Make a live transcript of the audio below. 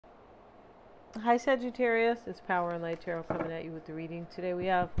Hi Sagittarius, it's Power and Light Tarot coming at you with the reading. Today we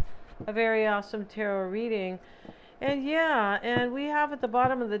have a very awesome tarot reading. And yeah, and we have at the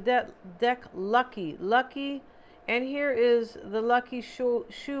bottom of the deck Lucky. Lucky, and here is the Lucky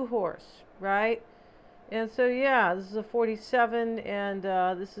shoe horse, right? And so yeah, this is a 47 and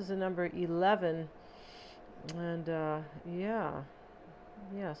this is a number 11. And yeah,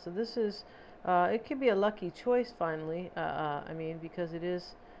 so this is, it can be a lucky choice finally. I mean, because it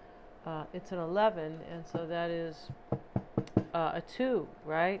is it's an 11, and so that is a 2,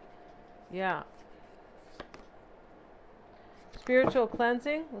 right? Yeah. Spiritual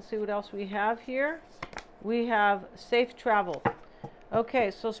cleansing. Let's see what else we have here. We have safe travel.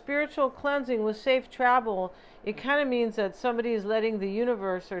 Okay, so spiritual cleansing with safe travel, it kind of means that somebody is letting the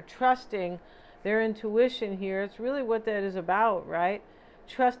universe or trusting their intuition here. It's really what that is about, right?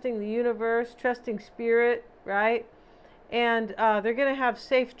 Trusting the universe, trusting spirit, right? And they're going to have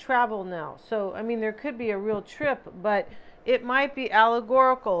safe travel now. So, I mean, there could be a real trip, but it might be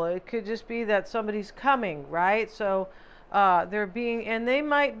allegorical. It could just be that somebody's coming, right? So they're being, and they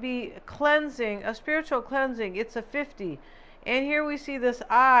might be cleansing, a spiritual cleansing. It's a 50. And here we see this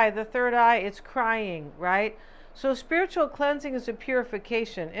eye, the third eye, it's crying, right? So spiritual cleansing is a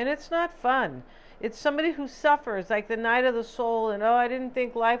purification, and it's not fun. It's somebody who suffers, like the night of the soul, and oh, I didn't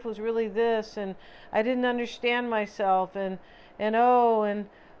think life was really this, and I didn't understand myself, and oh, and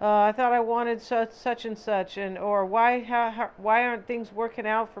I thought I wanted such and such, and or why aren't things working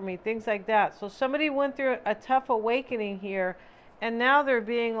out for me? Things like that. So somebody went through a tough awakening here, and now they're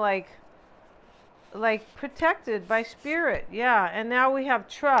being like protected by spirit. Yeah, and now we have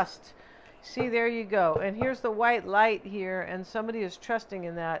trust. See, there you go. And here's the white light here, and somebody is trusting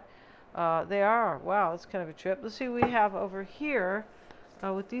in that. They are. Wow, that's kind of a trip. Let's see what we have over here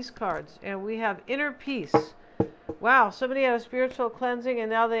with these cards. And we have inner peace. Wow, somebody had a spiritual cleansing and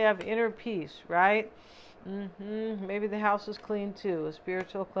now they have inner peace, right? Maybe the house is clean too. A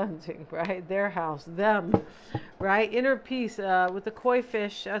spiritual cleansing, right? Their house, them, right? Inner peace with the koi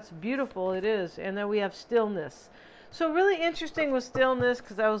fish. That's beautiful. It is. And then we have stillness. So really interesting with stillness,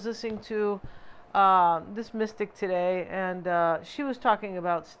 because I was listening to this mystic today, and she was talking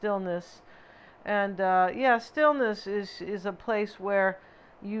about stillness. And yeah, stillness is a place where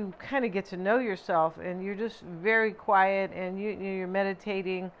you kind of get to know yourself, and you're just very quiet, and you're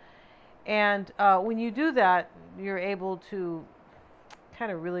meditating. And when you do that, you're able to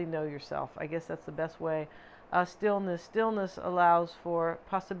kind of really know yourself. I guess that's the best way. Stillness allows for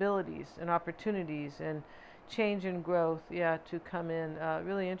possibilities and opportunities and change and growth, yeah, to come in.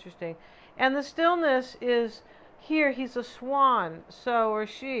 Really interesting. And the stillness is here. He's a swan, so, or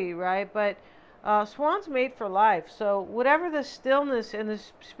she, right? But swans mate for life. So whatever the stillness and the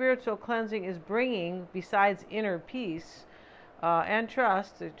spiritual cleansing is bringing, besides inner peace and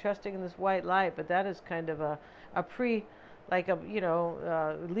trust, they're trusting in this white light. But that is kind of a like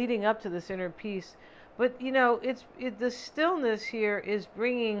a, leading up to this inner peace. But the stillness here is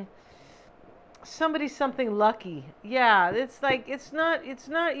bringing somebody something lucky. Yeah, it's like it's not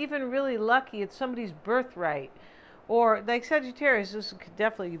even really lucky. It's somebody's birthright. Or like Sagittarius, this could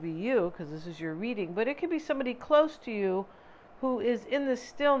definitely be you because this is your reading, but it could be somebody close to you who is in the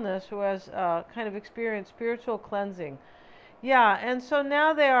stillness, who has kind of experienced spiritual cleansing. Yeah, and so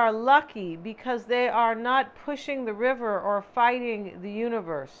now they are lucky because they are not pushing the river or fighting the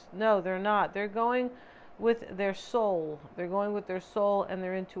universe. No, they're not. They're going with their soul. They're going with their soul and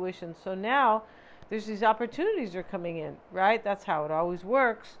their intuition. So now there's these opportunities are coming in, right? That's how it always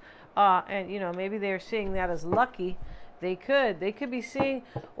works. And maybe they're seeing that as lucky. They could be seeing,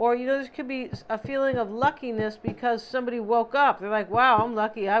 or there could be a feeling of luckiness because somebody woke up. They're like, wow, I'm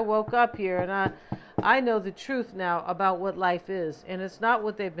lucky. I woke up here, and I know the truth now about what life is. And it's not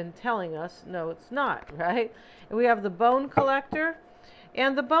what they've been telling us. No, it's not, right? And we have the bone collector.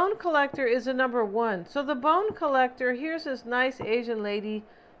 And the bone collector is a number 1. So the bone collector, here's this nice Asian lady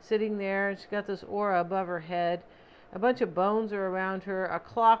sitting there. She's got this aura above her head. A bunch of bones are around her. A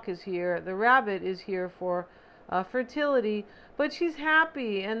clock is here. The rabbit is here for fertility, but she's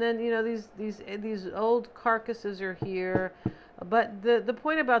happy. And then these old carcasses are here. But the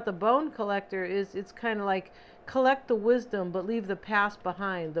point about the bone collector is it's kind of like collect the wisdom but leave the past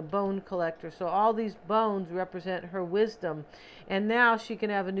behind. The bone collector. So all these bones represent her wisdom, and now she can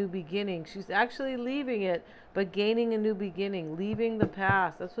have a new beginning. She's actually leaving it but gaining a new beginning, leaving the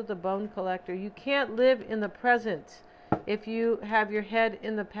past. That's what the bone collector. You can't live in the present if you have your head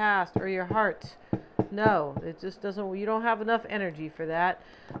in the past or your heart. No, it just doesn't. You don't have enough energy for that,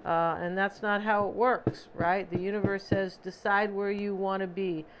 and that's not how it works, right? The universe says decide where you want to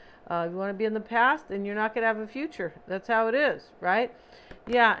be. You want to be in the past, then you're not going to have a future. That's how it is, right?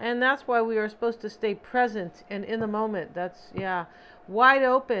 Yeah, and that's why we are supposed to stay present and in the moment. That's, yeah, wide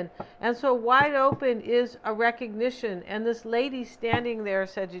open. And so wide open is a recognition. And this lady standing there,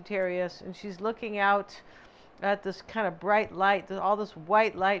 Sagittarius, and she's looking out at this kind of bright light, all this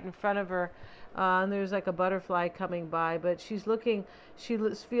white light in front of her. And there's like a butterfly coming by, but she's looking,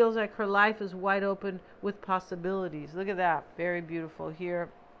 feels like her life is wide open with possibilities. Look at that. Very beautiful here.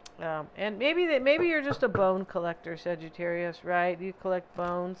 And maybe you're just a bone collector, Sagittarius, right? You collect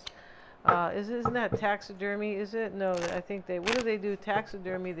bones. Isn't that taxidermy? Is it? No, I think what do they do?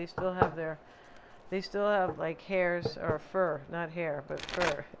 Taxidermy, they still have like hairs or fur, not hair, but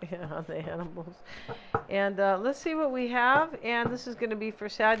fur, on the animals. And let's see what we have. And this is going to be for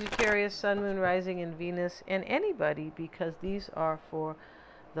Sagittarius, Sun, Moon, Rising, and Venus, and anybody, because these are for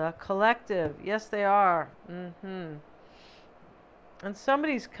the collective. Yes, they are. And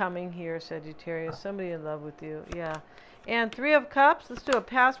somebody's coming here, Sagittarius. Somebody in love with you. Yeah. And Three of Cups. Let's do a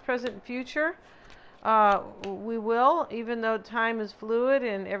past, present, future. We will, even though time is fluid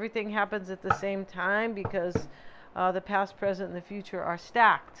and everything happens at the same time, because the past, present, and the future are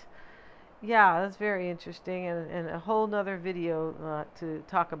stacked. Yeah, that's very interesting, and a whole nother video to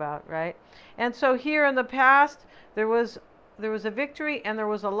talk about, right? And so here in the past, there was a victory and there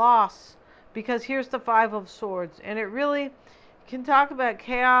was a loss, because here's the Five of Swords, and it really can talk about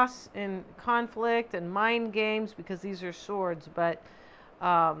chaos and conflict and mind games, because these are swords, but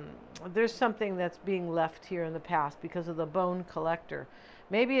there's something that's being left here in the past because of the bone collector.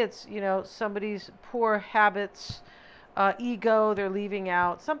 Maybe it's, somebody's poor habits, ego they're leaving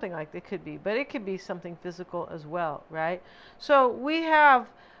out, something like that could be, but it could be something physical as well, right? So we have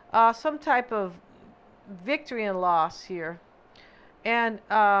some type of victory and loss here. And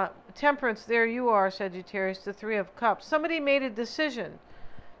Temperance, there you are, Sagittarius, the Three of Cups. Somebody made a decision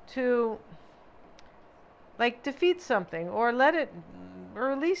to like defeat something, or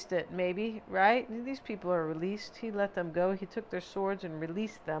released it, maybe, right? These people are released. He let them go. He took their swords and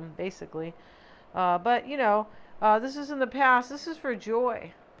released them, basically. But this is in the past. This is for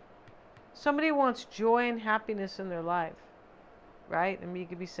joy. Somebody wants joy and happiness in their life, right? I mean, you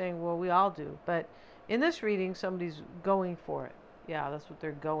could be saying, well, we all do. But in this reading, somebody's going for it. Yeah, that's what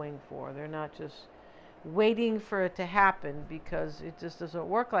they're going for. They're not just waiting for it to happen, because it just doesn't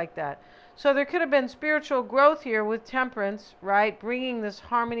work like that. So there could have been spiritual growth here with Temperance, right? Bringing this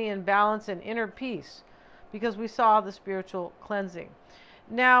harmony and balance and inner peace, because we saw the spiritual cleansing.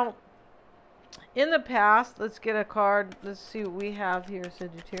 Now, in the past, let's get a card. Let's see what we have here,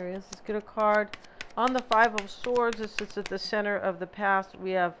 Sagittarius. Let's get a card on the Five of Swords. This sits at the center of the past.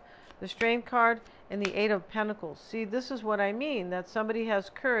 We have the Strength card and the Eight of Pentacles. See, this is what I mean, that somebody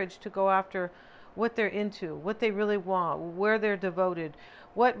has courage to go after what they're into, what they really want, where they're devoted,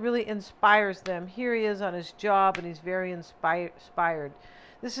 what really inspires them. Here he is on his job, and he's very inspired.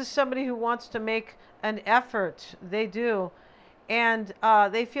 This is somebody who wants to make an effort. They do. And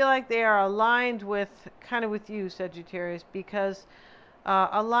they feel like they are aligned with you, Sagittarius, because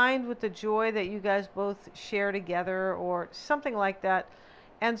aligned with the joy that you guys both share together, or something like that.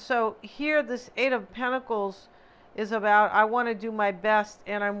 And so here, this Eight of Pentacles is about, I want to do my best,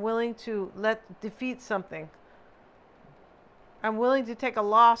 and I'm willing to defeat something. I'm willing to take a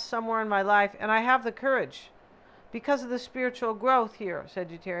loss somewhere in my life, and I have the courage because of the spiritual growth here,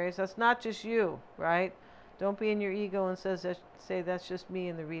 Sagittarius. That's not just you, right? Don't be in your ego and say that's just me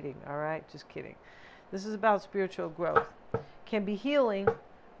in the reading, all right? Just kidding. This is about spiritual growth. Can be healing,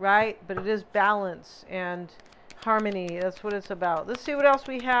 right? But it is balance and harmony. That's what it's about. Let's see what else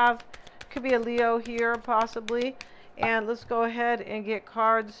we have. Could be a Leo here, possibly. And let's go ahead and get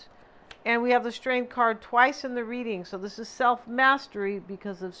cards. And we have the Strength card twice in the reading. So this is self-mastery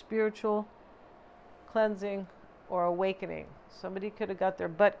because of spiritual cleansing or awakening. Somebody could have got their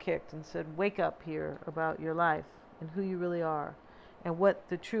butt kicked and said, wake up here about your life and who you really are and what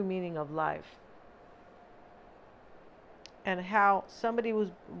the true meaning of life. And how somebody was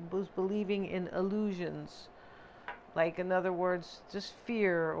believing in illusions. Like, in other words, just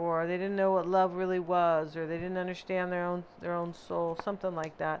fear, or they didn't know what love really was, or they didn't understand their own soul, something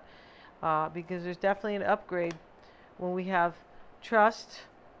like that. Because there's definitely an upgrade when we have trust,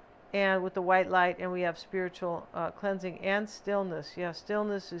 and with the white light, and we have spiritual cleansing and stillness. Yeah,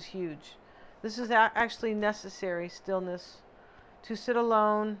 stillness is huge. This is actually necessary, stillness, to sit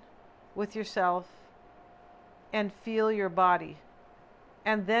alone with yourself and feel your body,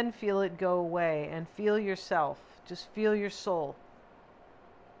 and then feel it go away, and feel yourself. Just feel your soul.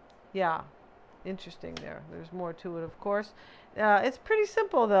 Yeah, interesting there. There's more to it, of course. It's pretty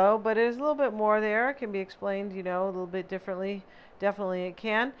simple, though, but there's a little bit more there. It can be explained, a little bit differently. Definitely it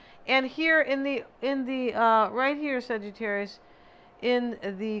can. And here in the right here, Sagittarius, in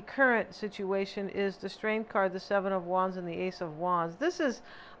the current situation is the Strength card, the Seven of Wands, and the Ace of Wands. This is,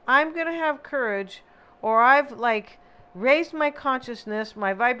 I'm going to have courage, or I've like raised my consciousness,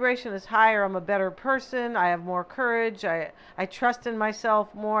 my vibration is higher, I'm a better person, I have more courage, I trust in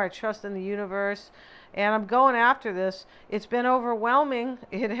myself more, I trust in the universe, and I'm going after this. It's been overwhelming,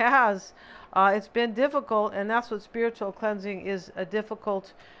 it has. It's been difficult, and that's what spiritual cleansing is, a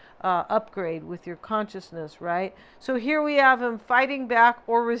difficult upgrade with your consciousness, right? So here we have him fighting back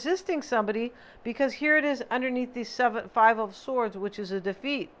or resisting somebody, because here it is underneath the Five of Swords, which is a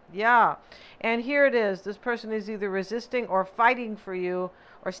defeat. Yeah. And here it is. This person is either resisting or fighting for you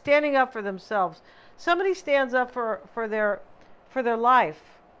or standing up for themselves. Somebody stands up for their life.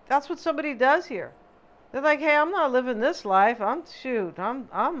 That's what somebody does here. They're like, hey, I'm not living this life. I'm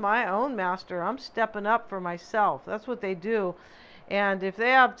my own master. I'm stepping up for myself. That's what they do. And if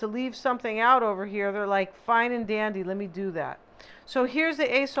they have to leave something out over here, they're like, fine and dandy, let me do that. So here's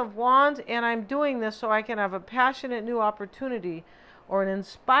the Ace of Wands, and I'm doing this so I can have a passionate new opportunity, or an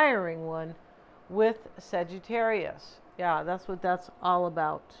inspiring one, with Sagittarius. Yeah, that's what that's all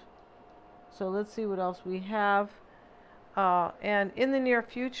about. So let's see what else we have. And in the near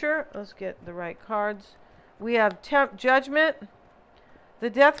future, let's get the right cards. We have Judgment, the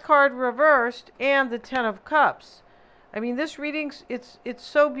Death card reversed, and the Ten of Cups. I mean, this reading, it's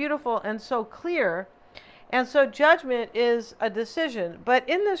so beautiful and so clear. And so Judgment is a decision. But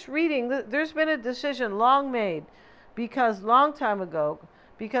in this reading, there's been a decision long made, because long time ago,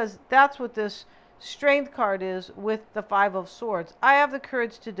 because that's what this Strength card is with the Five of Swords. I have the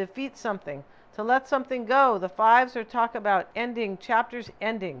courage to defeat something, to let something go. The fives are talk about ending, chapters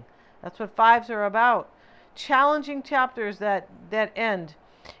ending. That's what fives are about. Challenging chapters that end.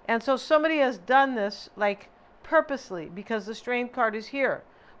 And so somebody has done this, like, purposely, because the Strength card is here,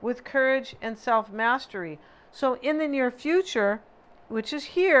 with courage and self-mastery. So in the near future, which is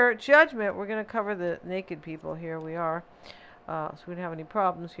here, Judgment, we're going to cover the naked people here. We are. So we don't have any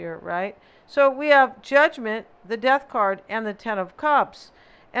problems here, right? So we have Judgment, the Death card, and the Ten of Cups.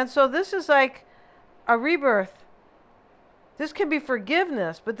 And so this is like a rebirth. This can be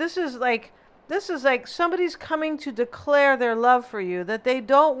forgiveness, but this is like somebody's coming to declare their love for you, that they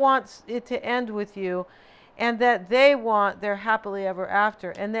don't want it to end with you, and that they want their happily ever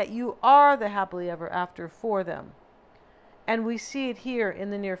after, and that you are the happily ever after for them. And we see it here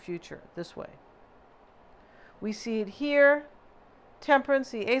in the near future, this way. We see it here, Temperance,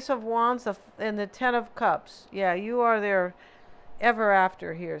 the Ace of Wands, and the Ten of Cups. Yeah, you are their ever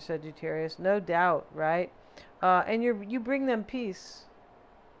after here, Sagittarius, no doubt, right? And you bring them peace,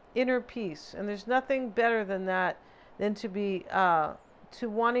 inner peace. And there's nothing better than that, than to be to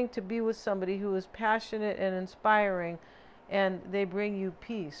wanting to be with somebody who is passionate and inspiring, and they bring you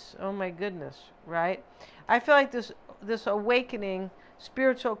peace. Oh my goodness, right? I feel like this awakening,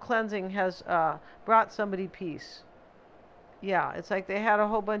 spiritual cleansing has brought somebody peace. Yeah, it's like they had a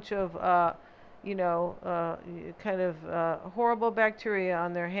whole bunch of kind of horrible bacteria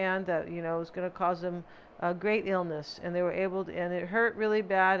on their hand that was going to cause them great illness, and they were able to, and it hurt really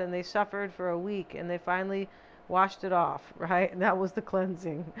bad, and they suffered for a week, and they finally washed it off, right? And that was the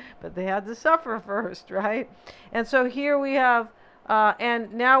cleansing. But they had to suffer first, right? And so here we have,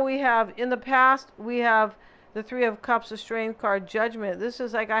 and now we have, in the past, we have the Three of Cups, the Strength card, Judgment. This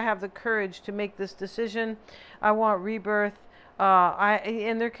is like, I have the courage to make this decision. I want rebirth.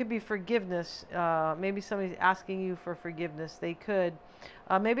 And there could be forgiveness. Maybe somebody's asking you for forgiveness. They could.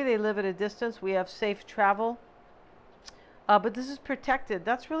 Maybe they live at a distance. We have safe travel. But this is protected.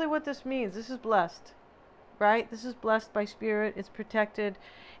 That's really what this means. This is blessed. Right? This is blessed by spirit. It's protected.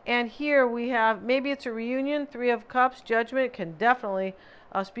 And here we have, maybe it's a reunion. Three of Cups, Judgment can definitely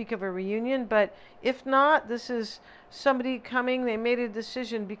speak of a reunion. But if not, this is somebody coming. They made a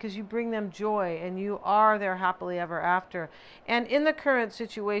decision because you bring them joy, and you are their happily ever after. And in the current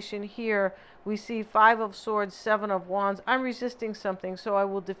situation here, we see Five of Swords, Seven of Wands. I'm resisting something, so I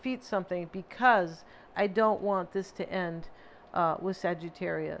will defeat something because I don't want this to end. With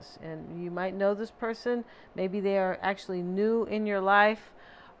Sagittarius. And you might know this person. Maybe they are actually new in your life,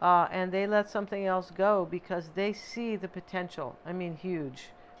 and they let something else go because they see the potential. I mean,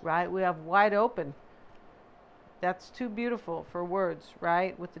 huge, right? We have wide open. That's too beautiful for words,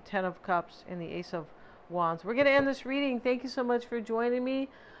 right? With the Ten of Cups and the Ace of Wands. We're going to end this reading. Thank you so much for joining me.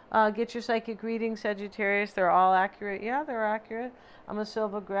 Get your psychic readings, Sagittarius. They're all accurate. Yeah, they're accurate. I'm a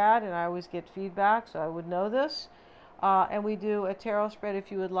Silva grad, and I always get feedback, so I would know this. And we do a tarot spread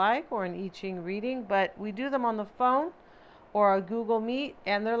if you would like, or an I Ching reading, but we do them on the phone or a Google Meet,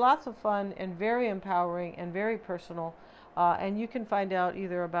 and they're lots of fun and very empowering and very personal. And you can find out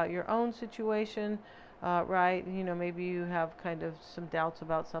either about your own situation, right? You know, maybe you have kind of some doubts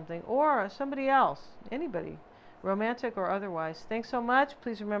about something, or somebody else, anybody, romantic or otherwise. Thanks so much.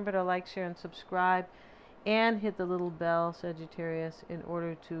 Please remember to like, share, and subscribe, and hit the little bell, Sagittarius, in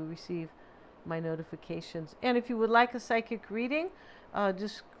order to receive my notifications. And if you would like a psychic reading,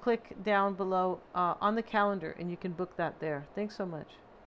 just click down below on the calendar and you can book that there. Thanks so much.